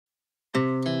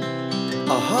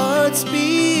Our hearts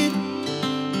beat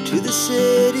to the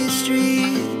city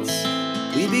streets.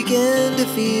 We began to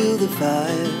feel the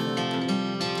fire.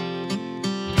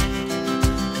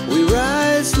 We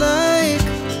rise like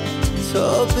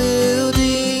tall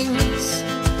buildings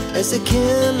as the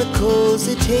chemicals,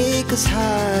 they take us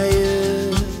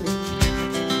higher.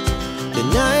 The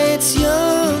night's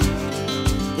young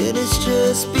and it's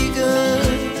just begun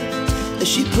as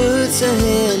she puts her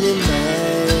hand in mine.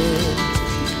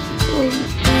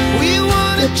 We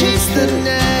wanna chase the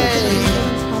night,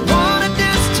 wanna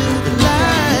dance to the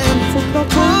light,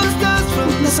 pull stars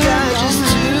from the sky, just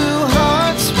two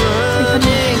hearts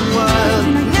running wild.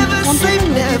 Never sleep,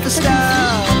 never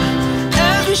stop,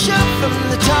 as we shout from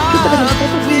the top.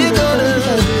 We're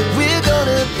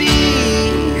gonna be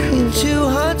two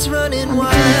hearts running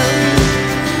wild.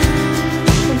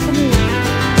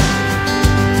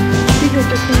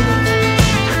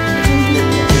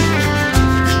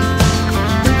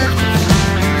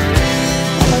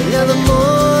 Now the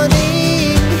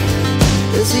morning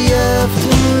is the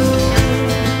afternoon.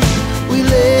 We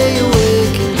lay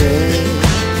awake in bed.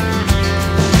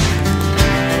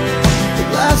 The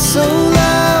laughs so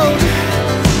loud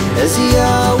as the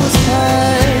hours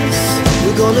pass.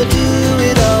 We're gonna do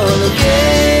it all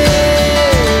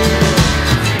again.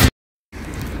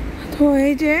 তো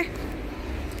এই যে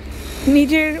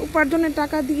নিজের উপার্জনের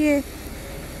টাকা দিয়ে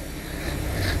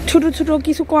ছোট ছোট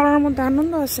কিছু করার মধ্যে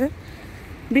আনন্দ আছে।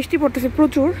 বৃষ্টি পড়তেছে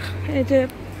প্রচুর, এই যে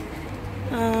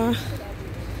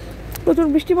প্রচুর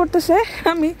বৃষ্টি পড়তেছে।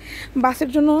 আমি বাসের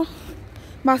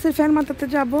ফ্যান মাথাতে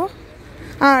যাব।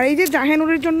 আর এই যে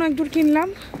জাহানুরের জন্য একজোড় কিনলাম।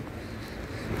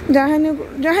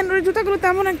 জাহানুরের জুতাগুলো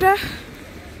তেমন একটা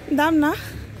দাম না,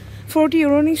 40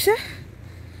 ইউরো নিছে।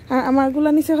 আর আমারগুলো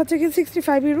নিচে হচ্ছে কি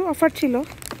 65 ইউরো, অফার ছিল।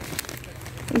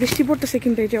 বৃষ্টি পড়তেছে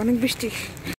কিন্তু এই যে অনেক বৃষ্টি।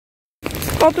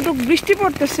 কতটুকু বৃষ্টি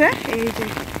পড়তেছে, এই যে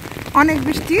অনেক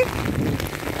বৃষ্টি,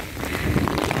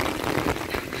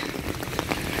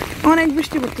 অনেক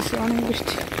বৃষ্টি পড়তেছে, অনেক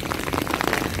বৃষ্টি।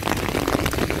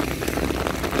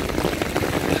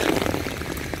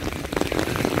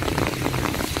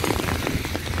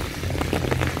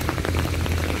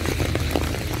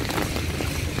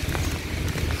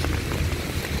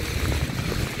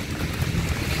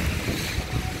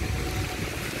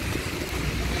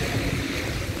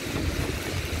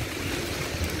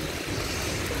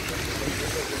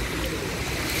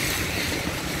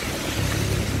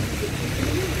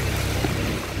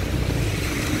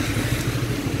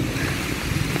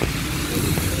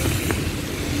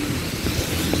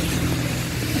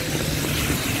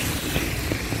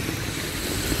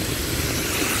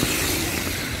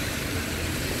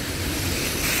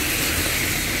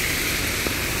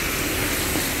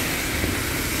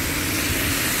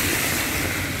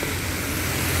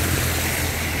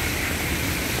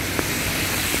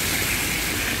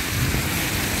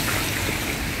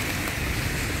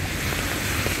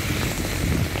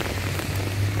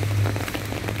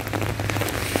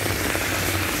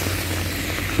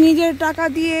 নিজের টাকা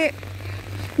দিয়ে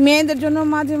মেয়েদের জন্য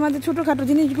মাঝে মাঝে ছোটোখাটো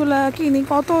জিনিসগুলো কিনি,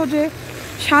 কত যে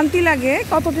শান্তি লাগে,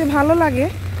 কত যে ভালো লাগে,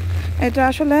 এটা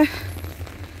আসলে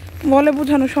বলে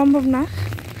বোঝানো সম্ভব না।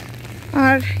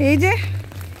 আর এই যে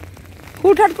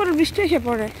হুটহাট করে বৃষ্টি এসে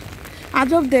পড়ে,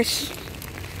 আজব দেশ।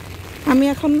 আমি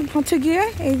এখন হচ্ছে গিয়ে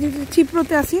এই যে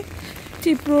চিপ্রোতে আছি।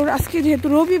 চিপ্রোর আজকে যেহেতু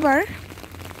রবিবার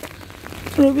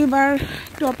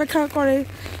একটু অপেক্ষা করে,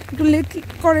 একটু লেট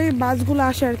করে বাসগুলো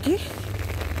আসে আর কি।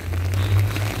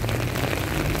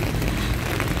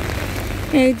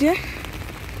 এই যে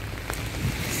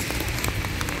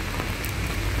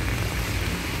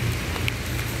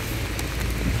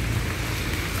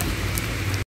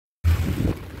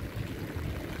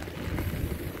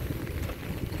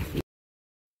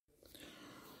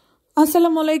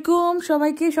আসসালামু আলাইকুম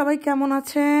সবাইকে, সবাই কেমন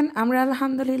আছেন? আমরা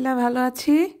আলহামদুলিল্লাহ ভালো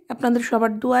আছি, আপনাদের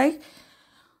সবার দোয়ায়।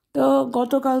 তো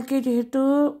গতকালকে যেহেতু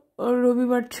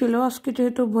রবিবার ছিল, আজকে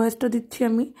যেহেতু ভয়েসটা দিচ্ছি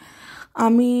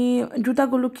আমি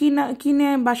জুতাগুলো কিনে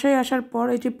বাসায় আসার পর,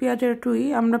 এই যে পেঁয়াজের টুই,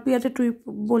 আমরা পেঁয়াজের টুই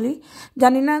বলি,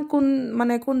 জানি না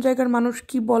কোন জায়গার মানুষ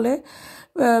কি বলে,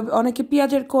 অনেকে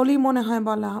পেঁয়াজের কলি মনে হয়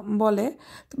বলে,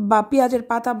 বা পেঁয়াজের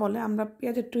পাতা বলে, আমরা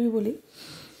পেঁয়াজের টুই বলি।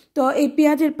 তো এই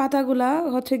পেঁয়াজের পাতাগুলা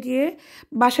হচ্ছে গিয়ে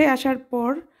বাসায় আসার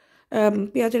পর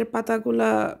পেঁয়াজের পাতাগুলা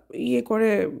করে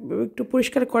একটু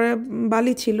পরিষ্কার করে,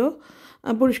 বালি ছিল,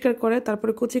 পরিষ্কার করে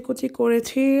তারপরে কুচি কুচি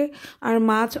করেছি। আর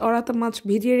অরাতা মাছ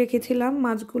ভিজিয়ে রেখেছিলাম,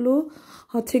 মাছগুলো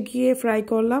হচ্ছে গিয়ে ফ্রাই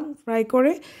করলাম, ফ্রাই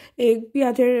করে এই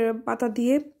পেঁয়াজের পাতা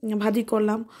দিয়ে ভাজি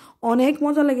করলাম। অনেক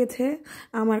মজা লেগেছে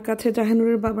আমার কাছে,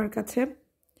 জাহানুরের বাবার কাছে।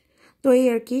 তো এই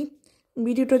আর কি।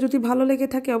 ভিডিওটা যদি ভালো লেগে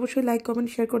থাকে অবশ্যই লাইক কমেন্ট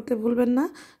শেয়ার করতে ভুলবেন না।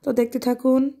 তো দেখতে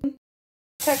থাকুন।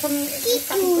 এখন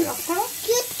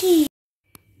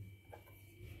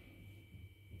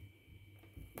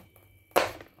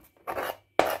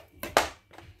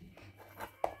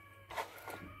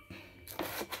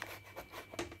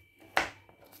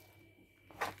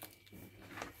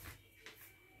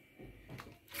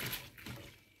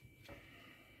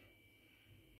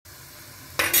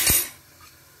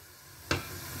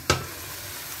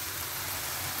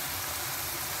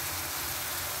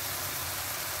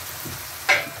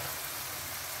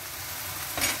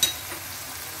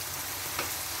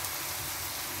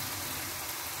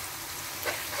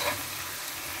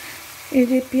এই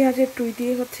যে পেঁয়াজের টুই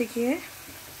দিয়ে হচ্ছে গিয়ে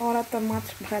অরাতা মাছ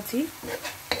ভাজি,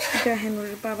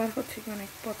 জাহেনুরের বাবার হচ্ছে গিয়ে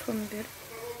অনেক পছন্দের।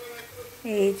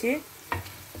 এই যে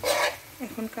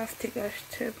এখন কাজ থেকে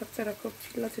আসছে, বাচ্চারা খুব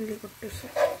চিল্লাচিল্লি করতেছে।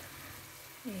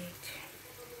 এই যে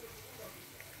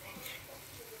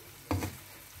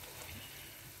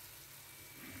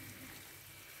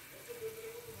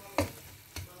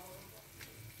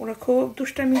ওরা খুব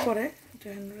দুষ্টামি করে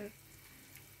জাহেনুরের।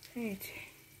 এই যে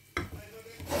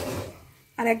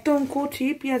আর একদম কচি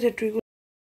পেঁয়াজের টুই।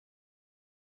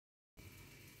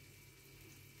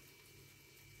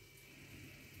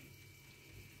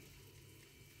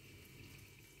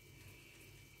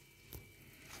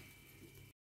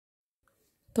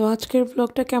 তো আজকের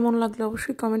ব্লগটা কেমন লাগলো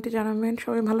অবশ্যই কমেন্টে জানাবেন।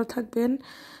 সবাই ভালো থাকবেন,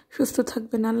 সুস্থ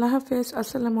থাকবেন। আল্লাহ হাফেজ,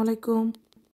 আসসালামু আলাইকুম।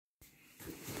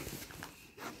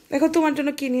 দেখো তোমার জন্য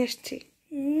কি নিয়ে এসেছি।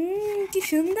 কি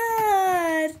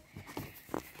সুন্দর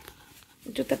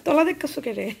জুতার তলা দেখতেছো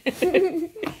কে রে?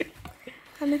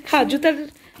 হ্যাঁ, জুতার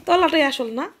তলাটাই আসল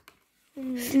না।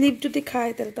 স্লিপ যদি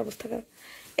খায় তাহলে তো অবস্থা খারাপ।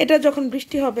 এটা যখন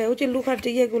বৃষ্টি হবে, ওই যে লুকার যে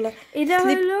ইয়েগুলা, এটা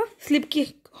হলো স্লিপ কি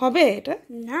হবে এটা?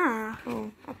 না। ও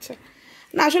আচ্ছা,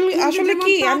 না আসলে আসলে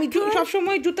কি আমি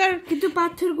সবসময় জুতার কিন্তু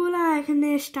পাথরগুলা এখানে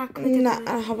স্টাক না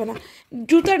হবে না,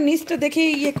 জুতার নিচটা দেখে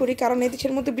ইয়ে করি, কারণ এই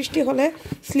দেশের মধ্যে বৃষ্টি হলে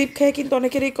স্লিপ খেয়ে কিন্তু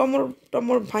অনেকেরই কোমর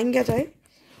টমর ভাঙ্গা যায়।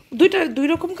 দুই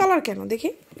রকম কালার কেন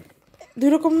দেখি? দুই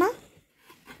রকম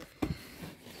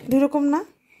না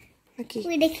নাকি?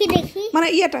 দেখি মানে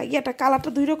ইয়াটা কালারটা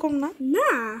দুই রকম না? না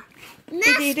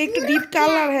এটা একটু ডিপ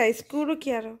কালার। হ্যাঁ, স্কুরও কি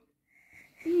আরো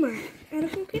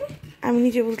আমি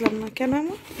নিজে বুঝলাম না কেন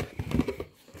এমন।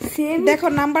 দেখো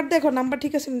নাম্বার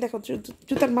ঠিক আছে, দেখো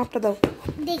জুতার মাপটা দাও।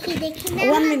 দেখি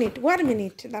 1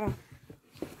 মিনিট দাঁড়াও,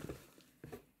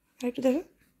 একটু দেখো।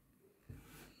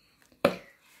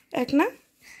 এক না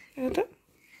এটা?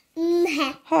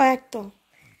 হ্যাঁ এক তো।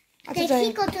 আচ্ছা যাই,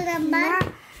 কত নাম্বার?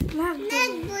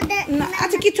 না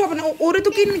আচ্ছা কিছু হবে না, ওরে তো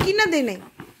কিনা দেয় নাই।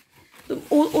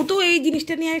 ও তো এই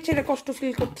জিনিসটা নিয়ে ছেলে কষ্ট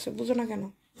ফিল করতেছে, বুঝো না কেন?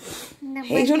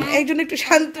 এই জন্য একটু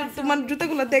শান্ত, তোমার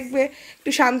জুতাগুলো দেখবে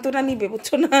একটু সান্ত্বনা নিবে,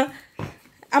 বুঝছো না?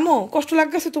 আমো কষ্ট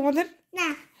লাগতেছে তোমাদের? না,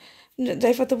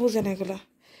 জাইফা তো বুঝে না এগুলা।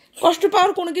 কষ্ট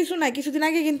পাওয়ার কোনো কিছু নাই। কিছুদিন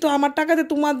আগে কিন্তু আমার টাকাতে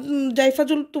তোমার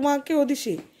জাইফাজুল তোমাকেও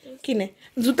দিছি কিনে,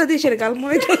 জুতা দিয়েছে গাল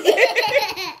মরে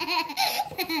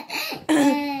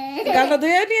গালটা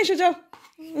ধুয়ে নিয়ে এসে যাও।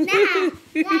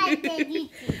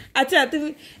 আচ্ছা তুমি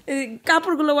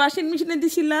কাপড়গুলো ওয়াশিং মেশিনে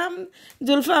দিছিলাম,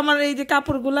 জুলফা আমার এই যে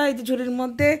কাপড়গুলো এই যে ঝুড়ির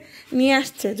মধ্যে নিয়ে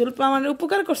আসছে। জুলফা আমার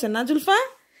উপকার করছে না জুলফা?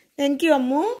 থ্যাংক ইউ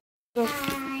আম্মু।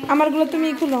 আমারগুলো তুমি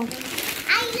খুলো।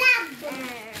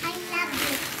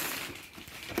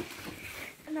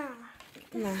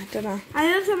 না এটা না,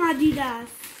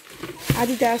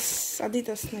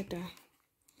 আদিদাস না,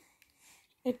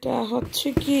 এটা হচ্ছে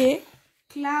কি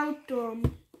ক্লাউটম।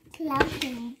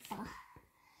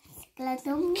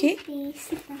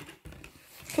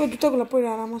 তো জুতোগুলো পরে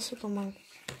আরাম আছে তোমার।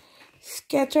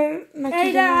 স্কেচার নাকি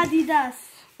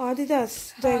আদিদাস?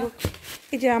 যাই হোক,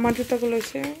 এই যে আমার জুতাগুলো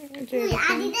আছে,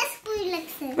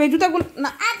 এই জুতাগুলো না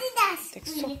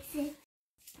দেখছো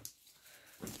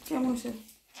কেমন আছে?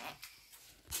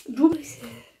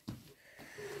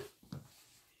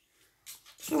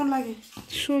 কেমন লাগে?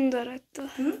 সুন্দর তো।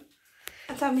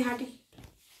 আচ্ছা আমি হাঁটি,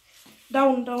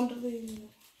 ডাউনটা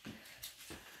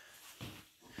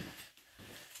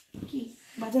কি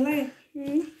বাজে লাগে?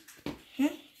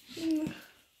 হ্যাঁ,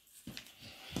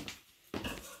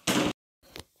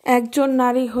 একজন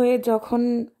নারী হয়ে যখন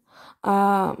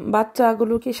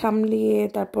বাচ্চাগুলোকে সামলিয়ে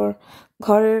তারপর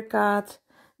ঘরের কাজ,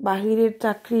 বাহিরের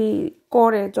চাকরি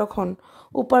করে, যখন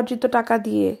উপার্জিত টাকা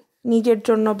দিয়ে নিজের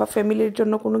জন্য বা ফ্যামিলির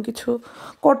জন্য কোনো কিছু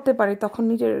করতে পারি, তখন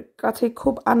নিজের কাছে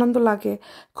খুব আনন্দ লাগে,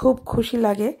 খুব খুশি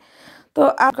লাগে। তো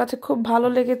আমার কাছে খুব ভালো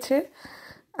লেগেছে।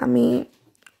 আমি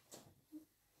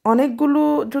অনেকগুলো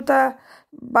জুতা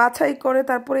বাছাই করে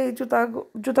তারপরে এই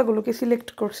জুতাগুলোকে সিলেক্ট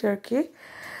করছি আর কি।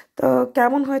 তো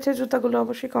কেমন হয়েছে জুতাগুলো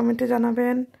অবশ্যই কমেন্টে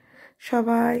জানাবেন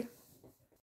সবাই।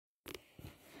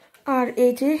 আর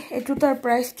এই যে এই জুতার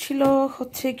প্রাইস ছিল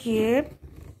হচ্ছে গিয়ে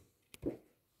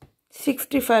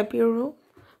 €65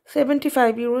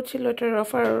 €75 ছিল এটার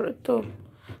অফার, তো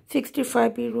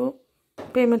 €65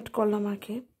 পেমেন্ট করলাম আর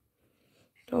কি।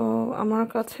 তো আমার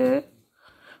কাছে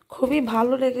খুবই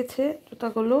ভালো লেগেছে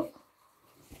জুতাগুলো।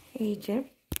 এই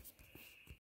যে